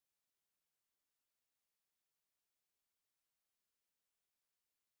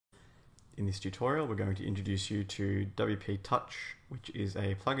In this tutorial, we're going to introduce you to WP Touch, which is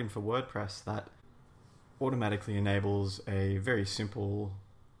a plugin for WordPress that automatically enables a very simple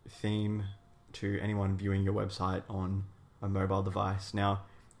theme to anyone viewing your website on a mobile device. Now,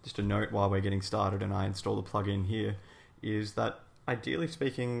 just a note while we're getting started and I install the plugin here, is that ideally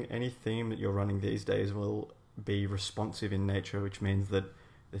speaking, any theme that you're running these days will be responsive in nature, which means that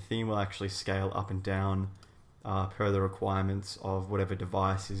the theme will actually scale up and down per the requirements of whatever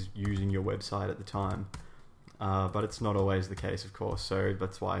device is using your website at the time. But it's not always the case, of course, so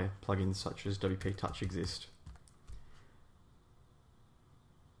that's why plugins such as WP Touch exist.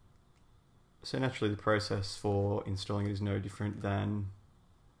 So naturally the process for installing it is no different than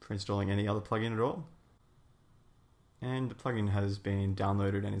for installing any other plugin at all. And the plugin has been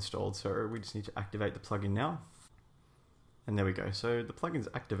downloaded and installed, so we just need to activate the plugin now. And there we go, so the plugin's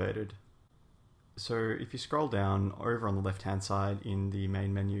activated. So if you scroll down over on the left hand side in the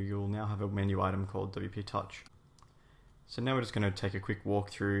main menu, you'll now have a menu item called WP Touch. So now we're just going to take a quick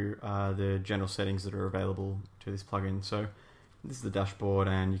walk through the general settings that are available to this plugin. So this is the dashboard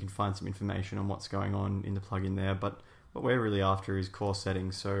and you can find some information on what's going on in the plugin there, but what we're really after is core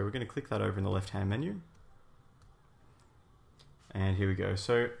settings. So we're going to click that over in the left hand menu. And here we go.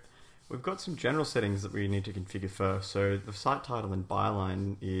 So we've got some general settings that we need to configure first. So the site title and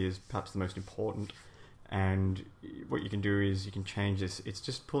byline is perhaps the most important. And what you can do is you can change this. It's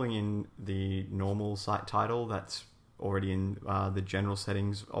just pulling in the normal site title that's already in the general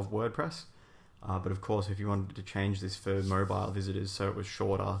settings of WordPress. But of course, if you wanted to change this for mobile visitors so it was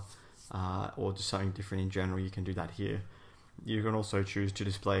shorter or just something different in general, you can do that here. You can also choose to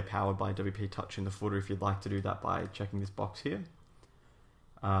display powered by WP Touch in the footer if you'd like to do that by checking this box here.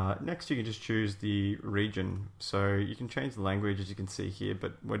 Next you can just choose the region, so you can change the language as you can see here,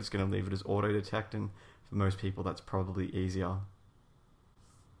 but we're just going to leave it as auto detect, and for most people that's probably easier.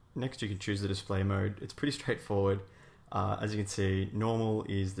 Next you can choose the display mode. It's pretty straightforward. As you can see, normal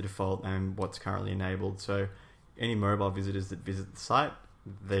is the default and what's currently enabled, so any mobile visitors that visit the site,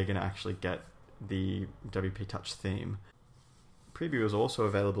 they're going to actually get the WP Touch theme. Preview is also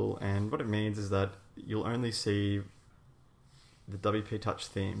available, and what it means is that you'll only see the WP Touch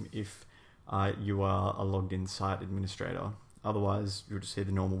theme if you are a logged in site administrator. Otherwise, you'll just see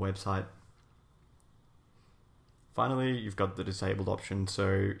the normal website. Finally, you've got the disabled option.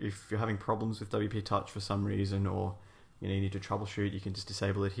 So if you're having problems with WP Touch for some reason, or you need to troubleshoot, you can just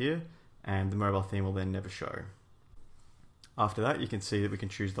disable it here and the mobile theme will then never show. After that, you can see that we can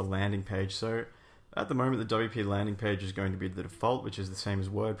choose the landing page. So at the moment, the WP landing page is going to be the default, which is the same as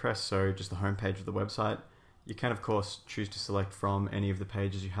WordPress, so just the home page of the website. You can of course choose to select from any of the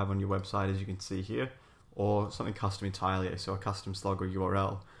pages you have on your website, as you can see here, or something custom entirely, so a custom slug or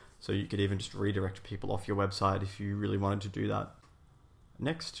URL. So you could even just redirect people off your website if you really wanted to do that.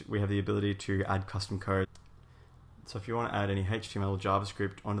 Next, we have the ability to add custom code. So if you want to add any HTML or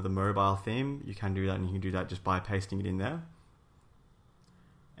JavaScript onto the mobile theme, you can do that, and you can do that just by pasting it in there.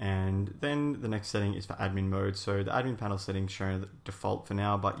 And then the next setting is for admin mode. So the admin panel settings show the default for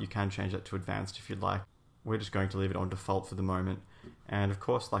now, but you can change that to advanced if you'd like. We're just going to leave it on default for the moment. And of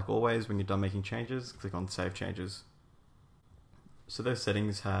course, like always, when you're done making changes, click on Save Changes. So those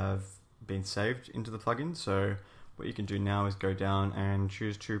settings have been saved into the plugin. So what you can do now is go down and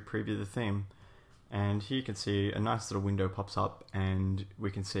choose to preview the theme. And here you can see a nice little window pops up and we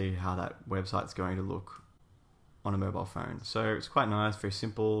can see how that website's going to look on a mobile phone. So it's quite nice, very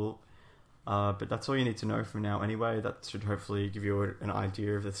simple. But that's all you need to know for now anyway. That should hopefully give you an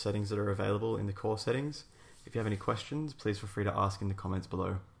idea of the settings that are available in the core settings. If you have any questions, please feel free to ask in the comments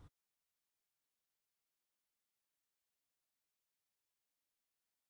below.